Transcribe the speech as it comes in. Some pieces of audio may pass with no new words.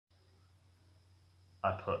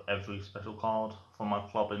I put every special card from my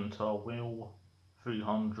club into a wheel.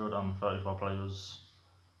 335 players.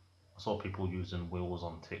 I saw people using wheels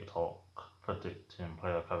on TikTok, predicting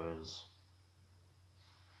player carries.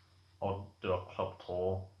 I'll do a club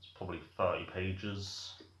tour, it's probably 30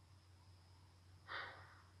 pages.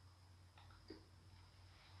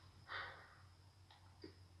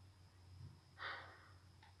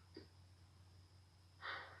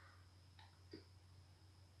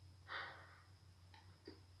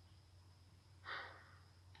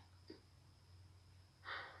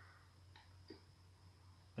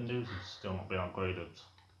 Windows is still not being upgraded.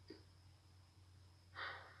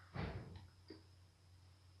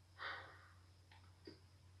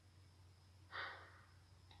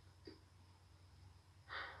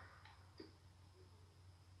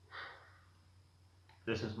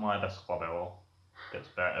 This is my best club error. Gets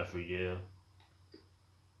better every year.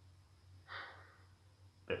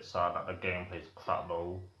 Bit sad that the gameplay's crap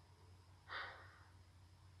though.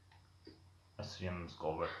 SCM's got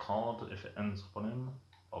a red card if it ends up on him.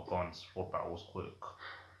 I'll go and swap battles quick.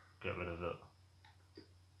 Get rid of it.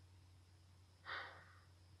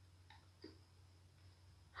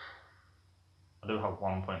 I do have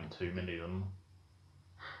 1.2 million.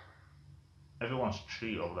 Everyone's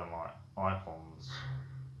cheap over them like icons.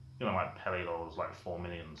 You know, like Pelido's like 4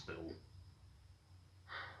 million still.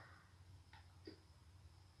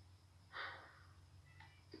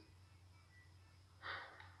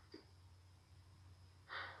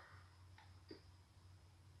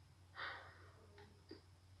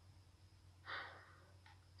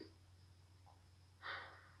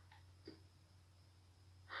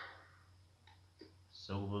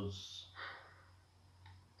 Silvers.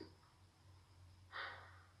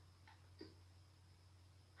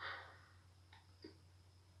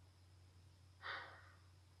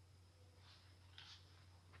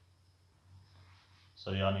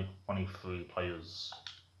 So yeah, I need 23 players.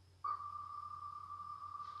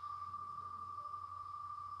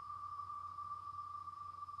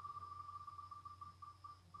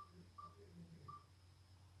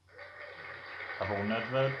 Have all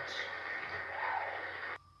Nedved.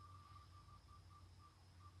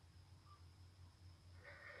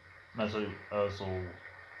 Mesut Ozil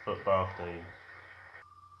for birthday.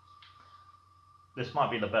 This might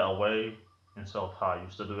be the better way instead of how I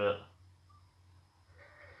used to do it.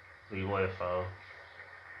 The UEFA.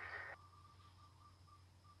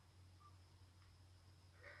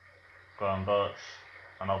 Graham Birch,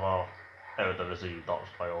 another Eredivisie Dutch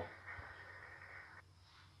player.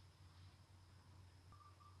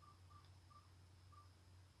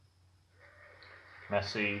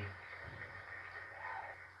 Messi.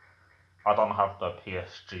 I don't have the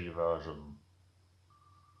PSG version.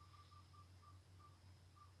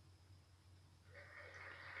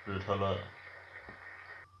 Rudhuller.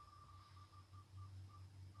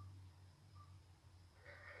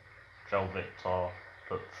 Joel Victor,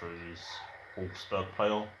 put through his Wolfsburg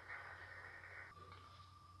player.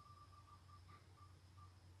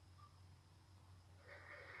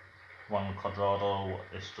 Juan Cuadrado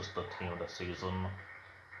is just the team of the season.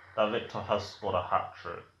 That Victor has scored a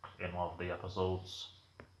hat-trick in one of the episodes.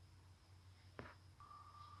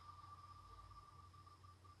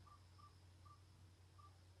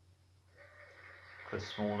 Chris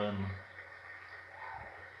Smalling.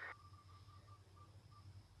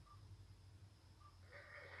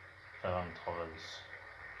 Ferran Torres.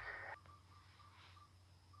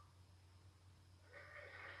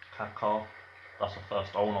 Kaká, that's the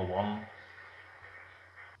first owner one.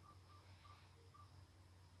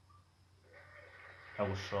 El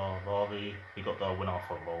Shaarawy, he got the winner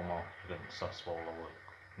for Roma against Sassuolo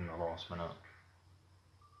in the last minute.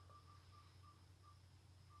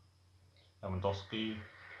 Lewandowski,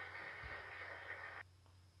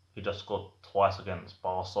 he just scored twice against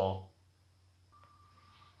Barca.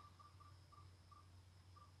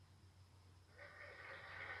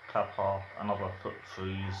 Kappa, another foot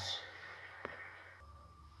freeze.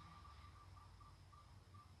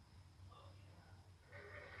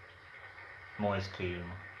 Moise Keane,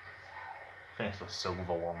 I think it's the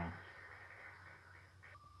silver one.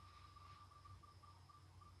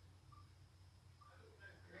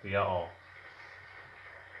 Yeah.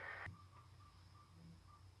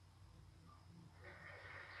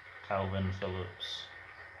 Calvin Phillips.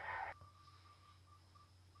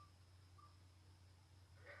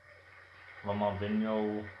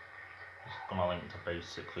 Ronaldinho is gonna link to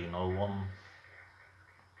basically no one.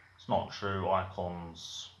 It's not true,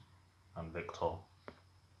 icons and Victor.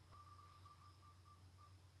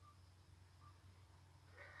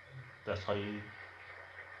 Desai.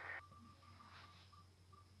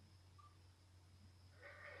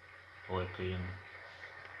 Roy Keane.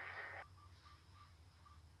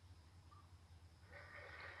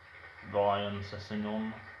 Ryan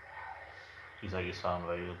Sessegnon. He's 87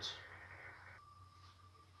 rated.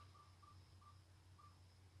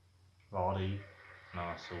 Vardy.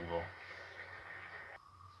 No, Silva.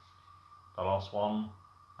 The last one.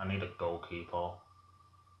 I need a goalkeeper.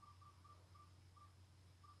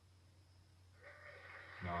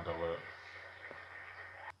 No, I don't.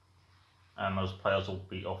 And those players will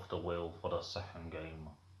be off the wheel for the second game.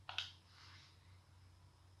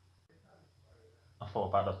 I thought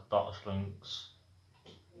about the Dutch links.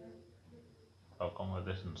 I've gone with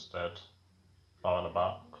this instead. Far at the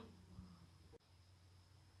back.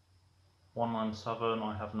 197,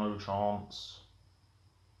 I have no chance.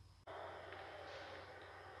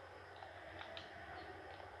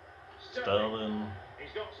 Sterling.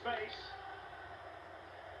 He's got space.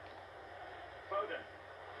 Foden.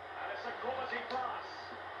 And it's a quality pass.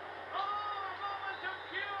 Oh, moment of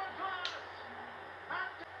pure class.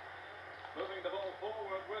 Moving the ball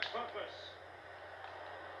forward with purpose.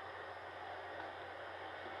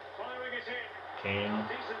 Firing it in. Kane. A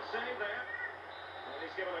decent save there. And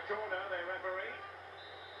he's given a corner, the referee.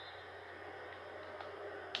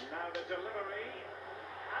 Now the delivery.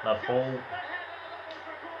 That ball.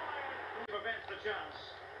 Prevents the chance.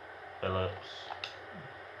 Phillips.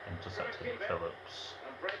 Intercepting Phillips.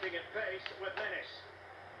 And breaking at pace with menace.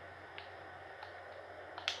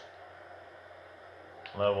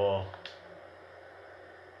 Lower.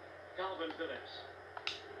 Calvin Phillips.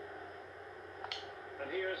 And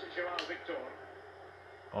here's João Victor.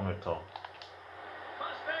 On Victor.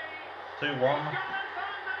 Must be. 2-1. He's gone and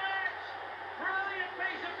found the net. Brilliant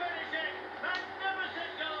piece of finishing.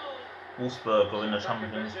 Magnificent goal. Wolfsburg are in the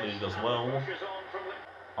Champions League as well.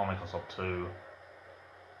 I'll make us up 2.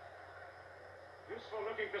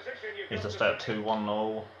 He's a step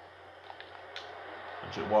 2-1-0.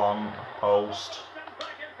 Digit 1, post.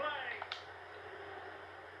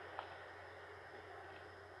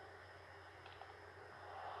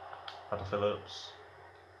 Had Phillips.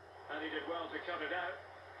 And he did well to cut it out.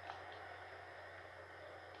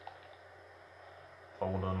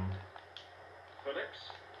 Foden. Phillips.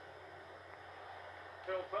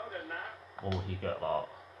 Phil Foden now. Will he get that?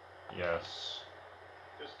 Yes.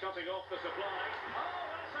 Just cutting off the supply. Oh,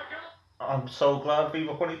 that's a goal! I'm so glad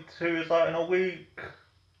FIFA 22 is out in a week.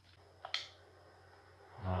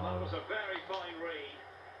 Well, that was a very fine read.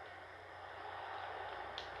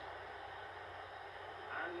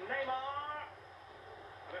 And Neymar.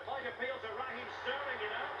 And it might appeal to Raheem Sterling, you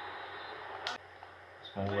know.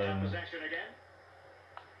 Smalling. Possession again.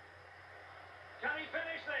 Can he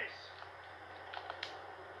finish this?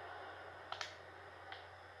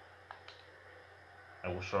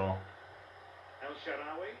 Elshaw. El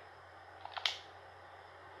Shaarawy.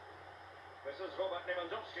 This is Robert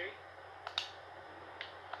Lewandowski.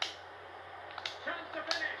 Chance to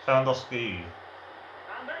finish. Lewandowski.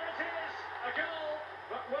 And there it is, a goal.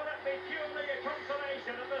 But will it be purely a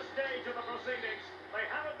consolation at this stage of the proceedings? They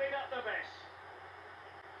haven't been at their best.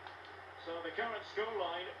 So the current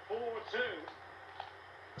scoreline, 4-2.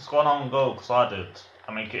 It's gone on goal because I did.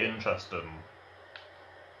 I make it interesting.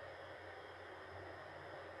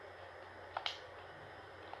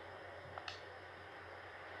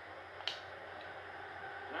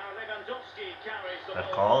 Now Lewandowski carries the Red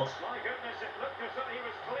ball. card. My goodness, it looked as though he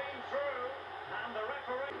was clean through. And the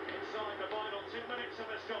referee inside the final 2 minutes of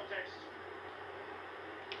this contest.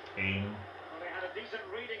 Keane. Well, they had a decent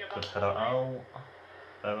reading of Good that. header out.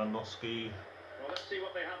 Lewandowski. Well, let's see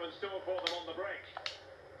what they have in store for them on the break.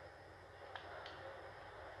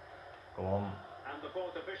 Go on. And the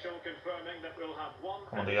fourth official confirming that we'll have one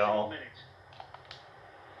Come on, additional Diallo. minute.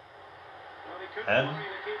 Well, he couldn't Hen.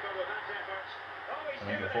 worry the keeper with that effort. Oh, he's I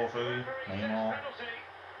think given it it. 4-3. Referee says Neymar. penalty.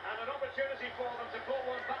 And an opportunity for them to pull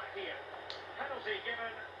one back here. Penalty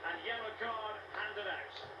given and yellow card handed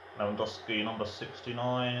out. Lewandowski, number 69.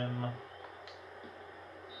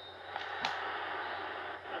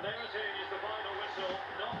 And there it is, the final whistle.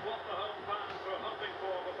 Not what the home fans were hoping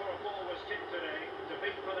for before a ball was kicked today.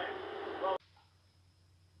 Defeat for them. Well,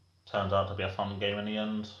 Turned out to be a fun game in the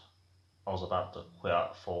end. I was about to quit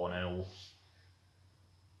at 4-0.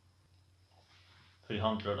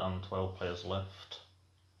 312 players left.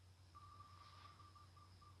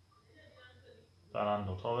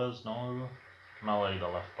 Fernando Torres, no. Malay, the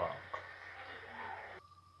left back.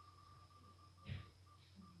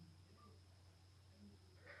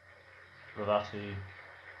 Ravati.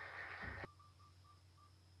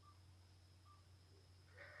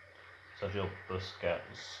 Sergio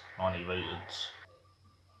Busquets, 90 rated.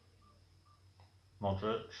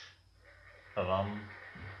 Modric. Varane.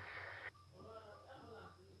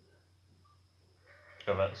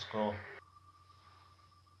 Goretzka.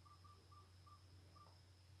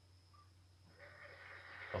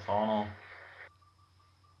 Fofana.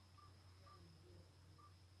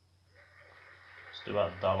 Let's do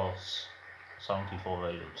that Dallas. 74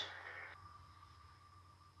 rated.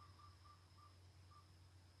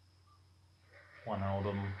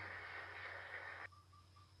 Wijnaldum.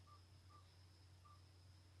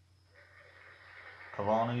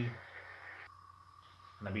 Cavani.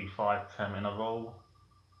 Maybe 5 Prem in a row.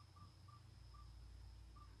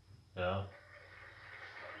 Yeah.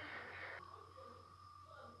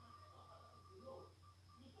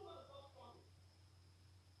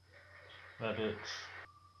 Rebic.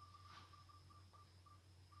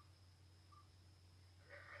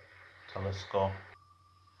 Talisca.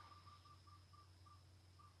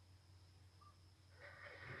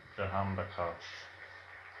 Johan Bakash.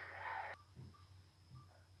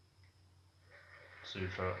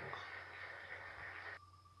 Suchek.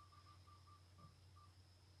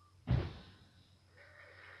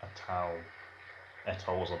 Atal.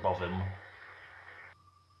 Eto'o was above him.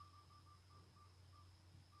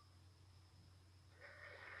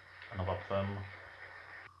 Another Prem.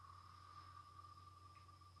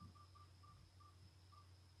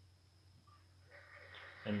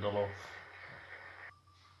 Lindelof.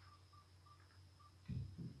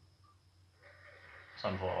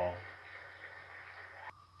 Central.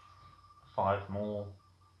 5 more.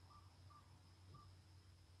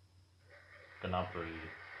 Gnabry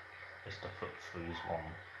is the foot freeze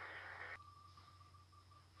one.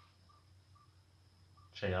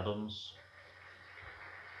 Che Adams.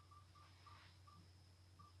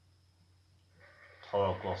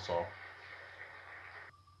 Toro Glosso.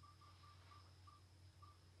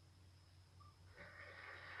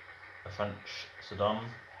 The French Sedan.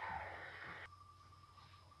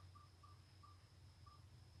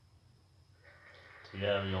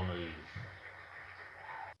 Thierry Henry.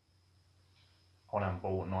 On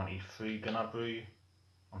ball 93 Gnabry.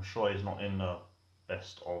 I'm sure he's not in the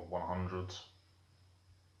best of 100.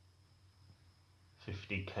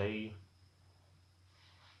 50k.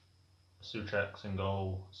 Suchek's in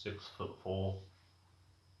goal, 6'4".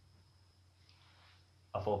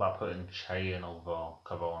 I thought about putting Che in over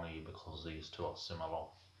Cavani because these two are similar.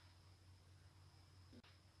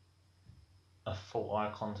 A full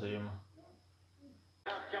icon team.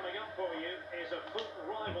 Coming up for you is a full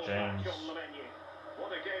rival James. match on the menu.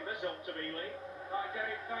 What a game this ought to be, Lee. Hi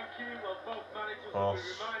Dave, thank you. Well, both managers Cross. will be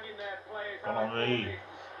reminding their players Gone how on important Lee. it is.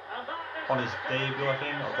 On his debut, I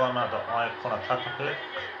think, I've gone at the icon attacker pick.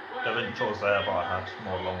 The Vinci was there, but I had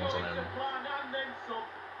more longs on him.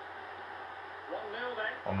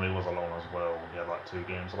 Henry was alone as well. He had like 2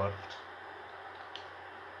 games left.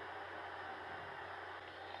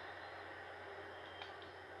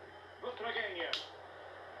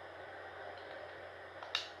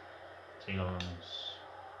 Teams. Well,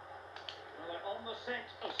 they're on the set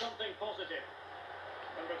of something positive.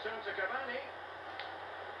 And return to Cavani.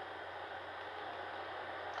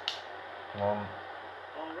 Come on.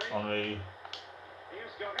 Henry.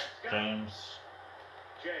 Here's Goretzka. James.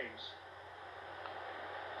 James.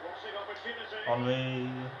 Crossing opportunity. Henry.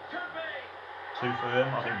 Could be. 2 for him.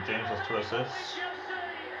 I think James has 2 assists.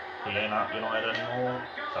 He ain't at United anymore.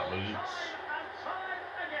 That Leeds.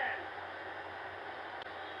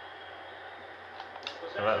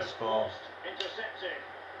 Goretzka. Intercepted.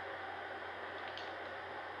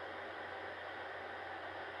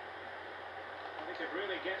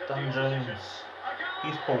 Dan James.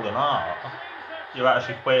 He's pulling out. You're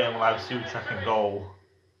actually playing like Suchek in goal.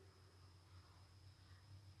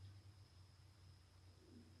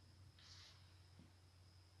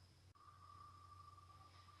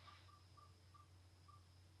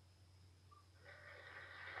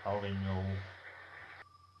 Paulinho.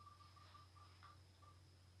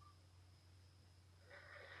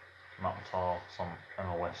 Matar, some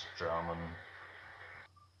West German.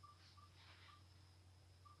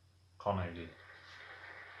 Carnegie.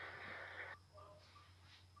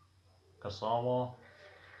 Kasawa.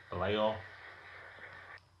 Blair.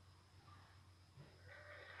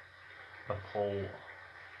 Paul.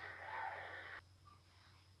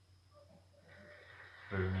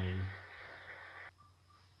 Rooney.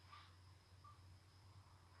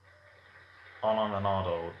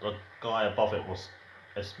 Ronaldo. The guy above it was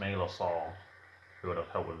Ismail Assar, who would have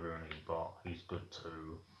helped with Rooney, but he's good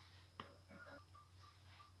too.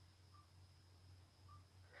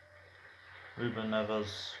 Ruben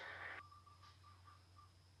Neves.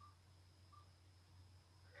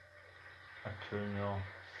 Acuna.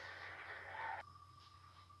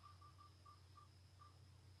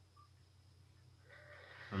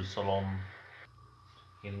 Roussillon.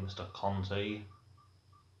 Healing Mr. Conte.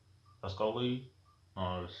 That's goalie?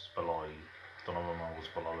 No, it's below. Don't know was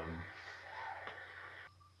below him.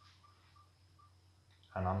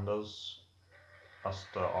 Hernandez. That's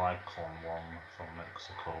the icon one from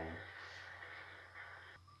Mexico.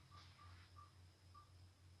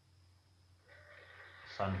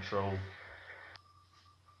 Central.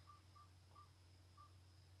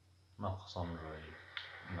 Marcos Andre.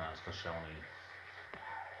 No, it's Koscielny.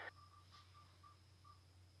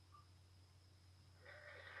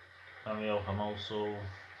 Ariel Hermoso.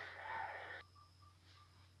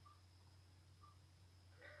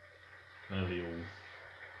 Muriel.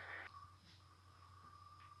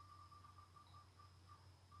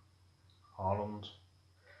 Haaland.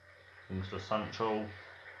 Into Sancho.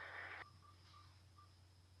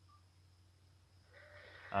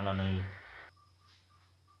 Ananu.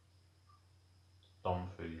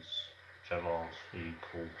 Dumfries. Gerrard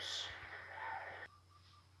equals.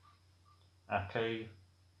 Ake.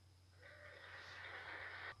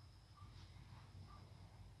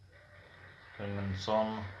 Kingman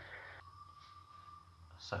Son.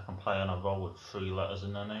 Second player in a row with 3 letters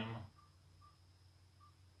in their name.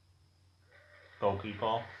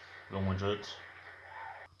 Goalkeeper. Real Madrid.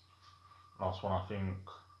 Last one I think.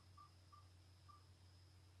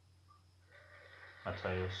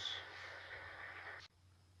 Mateus.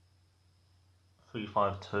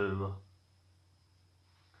 352.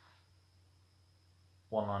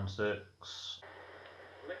 196.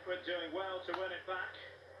 Liquid doing well to win it back.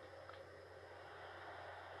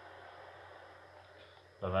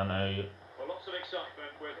 Levene. Well, lots of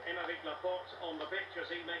excitement with Aymeric Laporte on the pitch as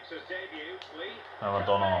he makes his debut. Lee.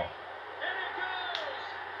 Maradona. In it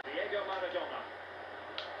goes! Diego Maradona.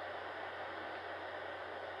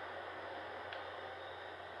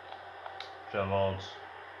 Gerrard.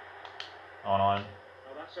 R9. Well,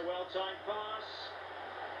 that's a well-timed pass.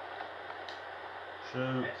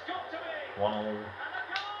 Shoot. It's got to be. 1-all. And a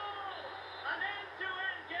goal! An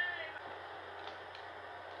end-to-end game.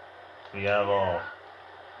 Vieira.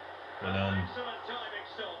 Winning. Excellent timing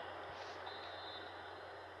stop.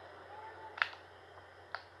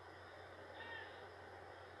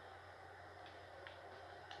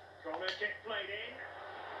 Corner kick played in.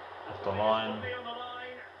 Off the line. Fully on the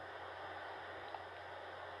line.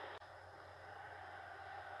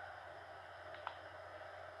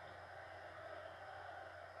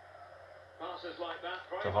 Passes like that. To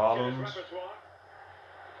Very much in Haaland. his repertoire.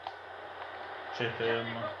 Chip Can him.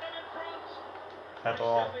 he put them in front? Head Still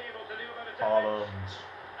off. be able to do a bit of damage. Haaland.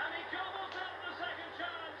 And he gobbles up the second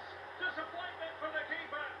chance. Disappointment for the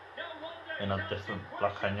keeper. No wonder In he's a asked different in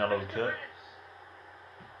black and yellow question kit. defence.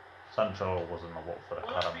 Sancho was in the Watford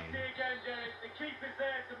Well, Academy. we see again, Derek. The keeper's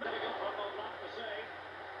there to There we go, one more lap to save.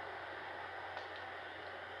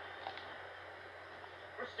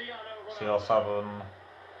 Cristiano Ronaldo. CR7.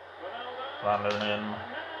 Ronaldo. Van Lunin. And now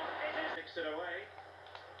it is. Takes it away.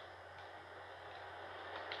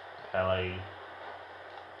 Kelly.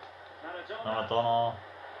 Maradona. Maradona.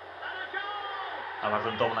 And a goal!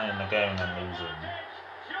 Imagine dominating the game and then losing.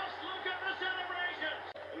 Just look at the celebrations.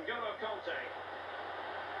 N'Golo Conte.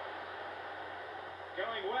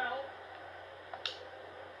 Going well.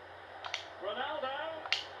 Ronaldo.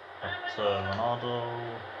 Back to Ronaldo.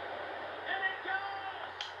 And it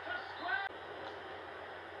goes! To square.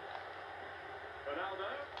 Ronaldo.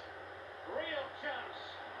 Real chance.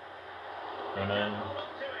 And then Hold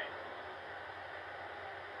on to it.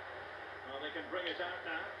 Well, they can bring it out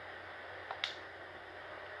now.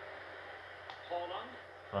 Haaland.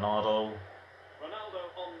 Ronaldo. Ronaldo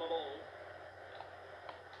on the ball.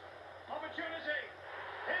 Opportunity.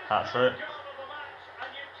 Here's Hat-trick. the goal of the match,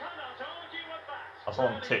 and you cannot argue with that. I saw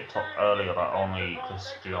on TikTok earlier that only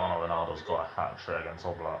Cristiano Ronaldo's got a hat trick against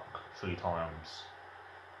Oblak 3 times.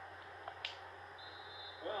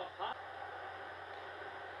 Well,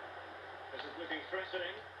 this is looking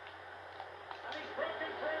threatening. And he's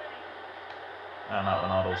broken free. And that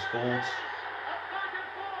Ronaldo A scores. back and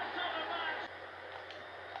forth on the match.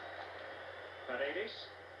 Paredes.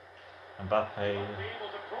 Mbappe. Won't be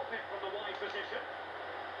able to profit from the wide position.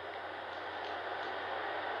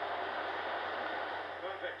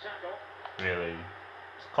 Perfect tackle. Really.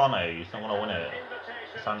 It's Kone, he's not going to win it.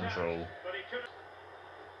 Invitation Sancho. attempts, but he couldn't.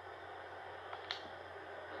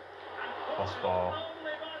 And Crossbar.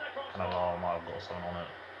 only by the crossbar. Cannavaro might have got something on it.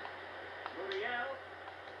 Muriel.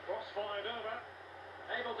 Cross fired over.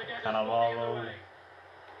 Able to get his Cannavaro. body in the way.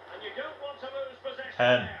 And you don't want to lose possession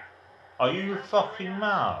 10. there. Are you fucking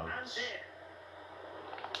mad? And did.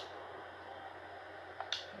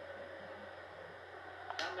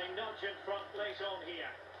 And they nudge in front late on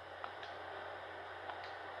here.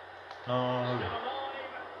 No. Still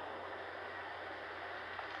alive.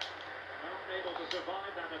 able to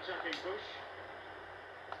survive that attacking push.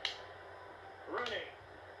 Rooney.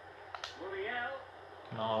 Muriel.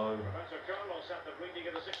 No. Roberto Carlos at the reading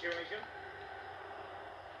of the situation.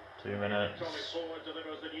 2 minutes. Tommy Ford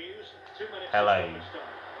delivers the news. 2 minutes Pele. of stoppage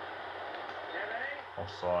time. Pele.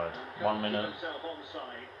 Offside. And 1 minute. himself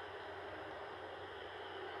onside.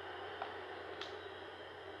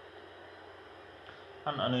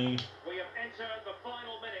 Anthony. We have entered the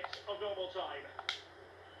final minutes of normal time.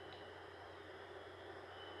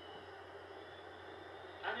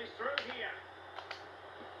 And he's through here.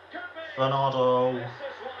 Could be. Bernardo. This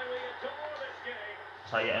is why we adore this game. That's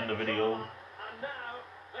how you end the video. And now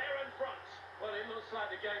they're in front. Well, it looks like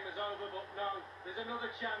the game is over, but no, there's another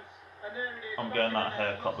chance. And there it is. I'm getting that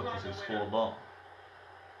haircut because he scored that.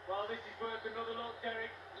 Well, this is worth another look, Derek.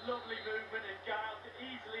 Lovely movement and Giles to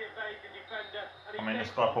easily evade the defender. I mean, this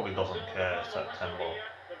guy probably doesn't care, except 10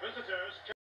 The visitors